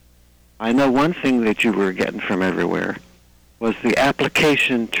morning, I know one thing that you were getting from everywhere was the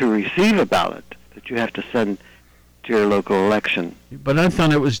application to receive a ballot that you have to send to your local election. But I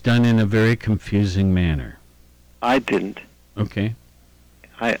thought it was done in a very confusing manner. I didn't. Okay.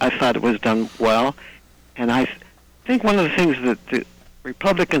 I thought it was done well, and I think one of the things that the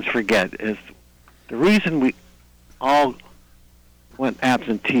Republicans forget is the reason we all went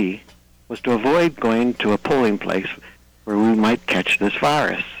absentee was to avoid going to a polling place where we might catch this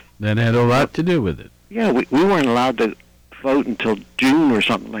virus. That had a lot to do with it. Yeah, we weren't allowed to vote until June or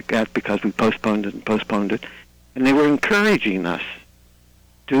something like that because we postponed it. And they were encouraging us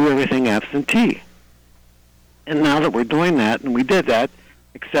to do everything absentee. And now that we're doing that, and we did that,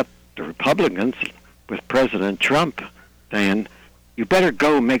 except the Republicans with President Trump saying, you better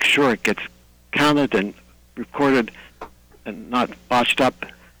go make sure it gets counted and recorded and not botched up.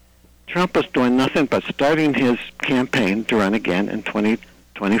 Trump was doing nothing but starting his campaign to run again in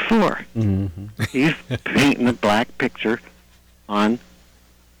 2024. He's painting a black picture on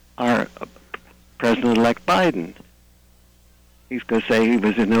our President-elect Biden. He's going to say he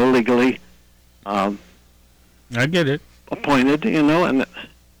was illegally I get it. appointed, and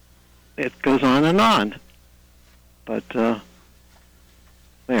it goes on and on. But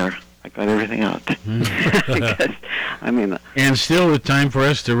there, I got everything out. Because, and still, it's time for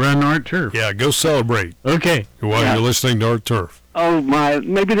us to run Art Turf. Yeah, go celebrate. Okay. While you're listening to Art Turf. Oh, my.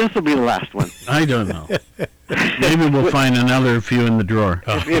 Maybe this will be the last one. I don't know. Maybe we'll find another few in the drawer.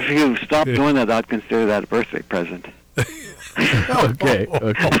 If you stop doing that, I'd consider that a birthday present. Okay.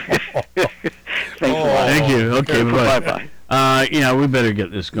 Thanks a lot. Thank you. Okay, bye-bye. Bye-bye. Yeah, we better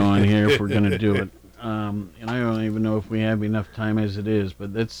get this going here if we're going to do it. And I don't even know if we have enough time as it is,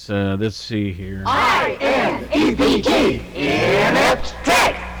 but let's see here. INEPT, EMF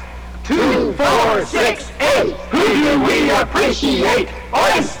Tech, 2468. Who do we appreciate?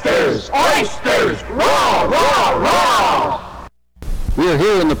 Oysters, oysters, raw, raw, raw. We are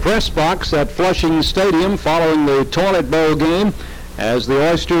here in the press box at Flushing Stadium following the Toilet Bowl game as the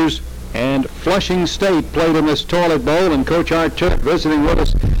Oysters and Flushing State played in this Toilet Bowl, and Coach Art Turk visiting with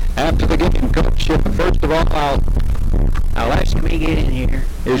us after the game. Coach, first of all, I'll ask you to get in here.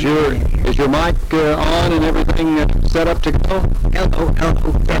 Is your mic on and everything set up to go? Hello,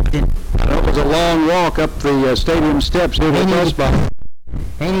 Captain. I know it was a long walk up the stadium steps here in the press box.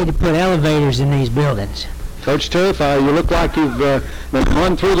 They need to put elevators in these buildings. Coach Turf, you look like you've been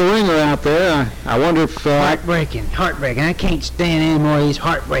run through the ringer out there. I wonder if... Heartbreaking. I can't stand any more of these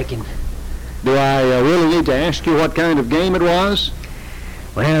heartbreaking. Do I really need to ask you what kind of game it was?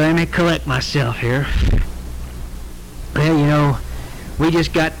 Well, let me collect myself here. Well, we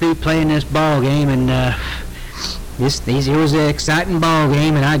just got through playing this ball game, and it was an exciting ball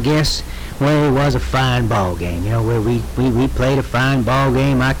game, and I guess, well, it was a fine ball game. Where we played a fine ball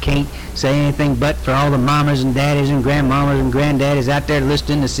game. I can't say anything but for all the mamas and daddies and grandmamas and granddaddies out there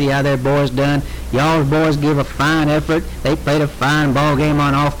listening to see how their boys done. Y'all's boys give a fine effort. They played a fine ball game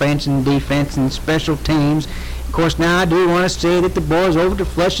on offense and defense and special teams. Of course, now I do want to say that the boys over to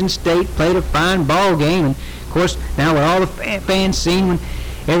Flushing State played a fine ball game. And, of course, now what all the fans seen when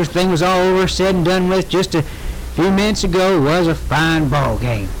everything was all over, said and done with just a few minutes ago, was a fine ball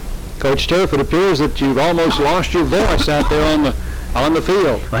game. Coach Turf, it appears that you've almost lost your voice out there on the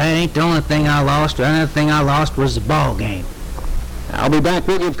field. Well, that ain't the only thing I lost. The only thing I lost was the ball game. I'll be back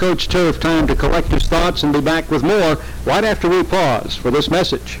with you, Coach Turf. Time to collect his thoughts and be back with more right after we pause for this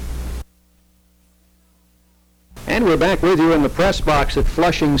message. And we're back with you in the press box at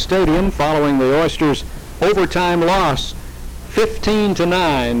Flushing Stadium following the Oysters' overtime loss,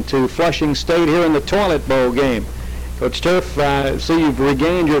 15-9 to Flushing State here in the Toilet Bowl game. Coach Turf, I see you've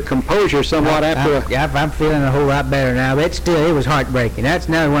regained your composure somewhat after... I'm feeling a whole lot better now, but it was heartbreaking. That's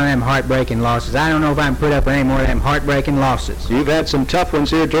another one of them heartbreaking losses. I don't know if I can put up any more of them heartbreaking losses. You've had some tough ones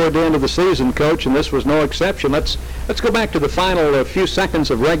here toward the end of the season, Coach, and this was no exception. Let's go back to the final few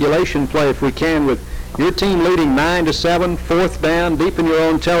seconds of regulation play, if we can, with your team leading 9-7, fourth down, deep in your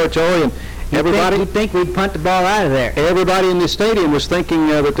own territory, and You'd think we'd punt the ball out of there. Everybody in the stadium was thinking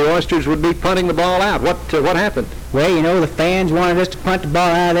that the Oysters would be punting the ball out. What happened? Well, the fans wanted us to punt the ball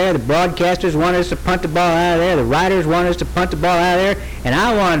out of there. The broadcasters wanted us to punt the ball out of there. The writers wanted us to punt the ball out of there. And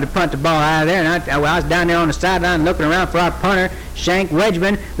I wanted to punt the ball out of there. And I was down there on the sideline looking around for our punter, Shank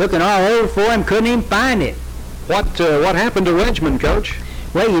Regman, looking all over for him, couldn't even find it. What happened to Regman, Coach?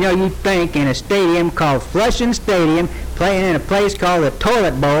 Well, you'd think in a stadium called Flushing Stadium, playing in a place called the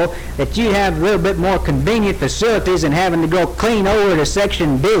Toilet Bowl, that you'd have a little bit more convenient facilities than having to go clean over to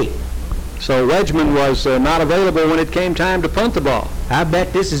Section B. So Regman was not available when it came time to punt the ball. I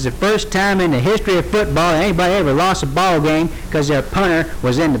bet this is the first time in the history of football anybody ever lost a ball game because their punter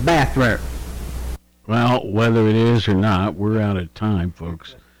was in the bathroom. Well, whether it is or not, we're out of time,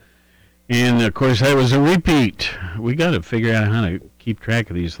 folks. And, of course, that was a repeat. We got to figure out how to keep track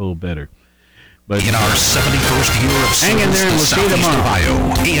of these a little better. But in our 71st year of hang in there and we'll see you tomorrow. Ohio,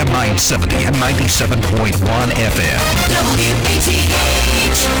 AM 970 and 97.1 FM.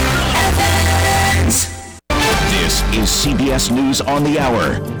 WATH Evans. This is CBS News on the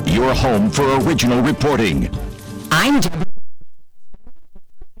Hour, your home for original reporting. I'm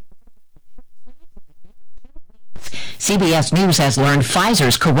CBS News has learned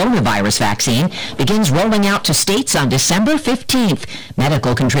Pfizer's coronavirus vaccine begins rolling out to states on December 15th.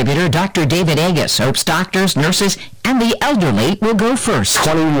 Medical contributor Dr. David Agus hopes doctors, nurses, and the elderly will go first.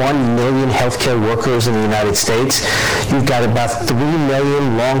 21 million healthcare workers in the United States. You've got about 3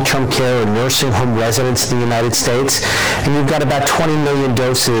 million long-term care and nursing home residents in the United States, and you've got about 20 million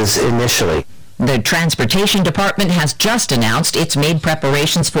doses initially. The Transportation Department has just announced it's made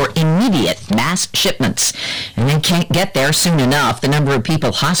preparations for immediate mass shipments. And they can't get there soon enough. The number of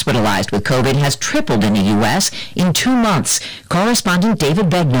people hospitalized with COVID has tripled in the U.S. in 2 months. Correspondent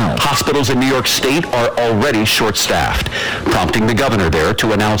David Begnaud. Hospitals in New York State are already short-staffed, prompting the governor there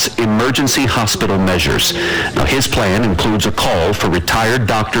to announce emergency hospital measures. Now, his plan includes a call for retired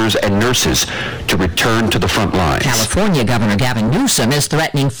doctors and nurses to return to the front lines. California Governor Gavin Newsom is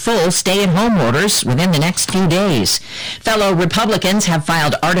threatening full stay-at-home work orders within the next few days. Fellow Republicans have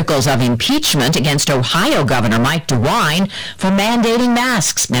filed articles of impeachment against Ohio Governor Mike DeWine for mandating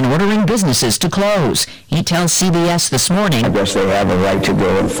masks and ordering businesses to close. He tells CBS this morning, I guess they have a right to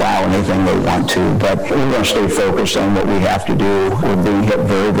go and file anything they want to, but we're going to stay focused on what we have to do. We're being hit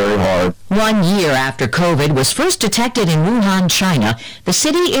very, very hard. 1 year after COVID was first detected in Wuhan, China, the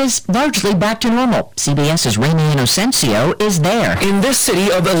city is largely back to normal. CBS's Ramy Inocencio is there. In this city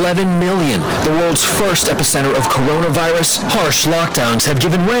of 11 million, the world's first epicenter of coronavirus, harsh lockdowns have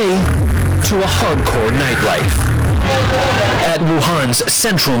given way to a hardcore nightlife. At Wuhan's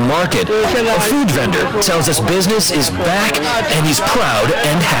Central Market, a food vendor tells us business is back and he's proud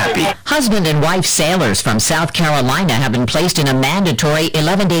and happy. Husband and wife sailors from South Carolina have been placed in a mandatory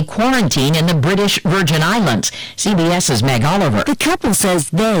 11-day quarantine in the British Virgin Islands. CBS's Meg Oliver. The couple says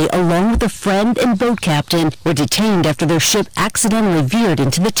they, along with a friend and boat captain, were detained after their ship accidentally veered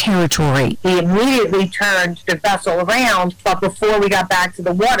into the territory. We immediately turned the vessel around, but before we got back to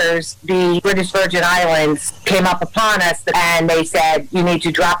the waters, the British Virgin Islands came up upon us and they said, you need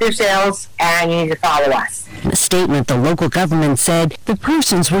to drop your sails and you need to follow us. In a statement, the local government said the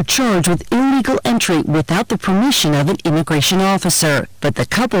persons were charged with illegal entry without the permission of an immigration officer. But the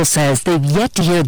couple says they've yet to hear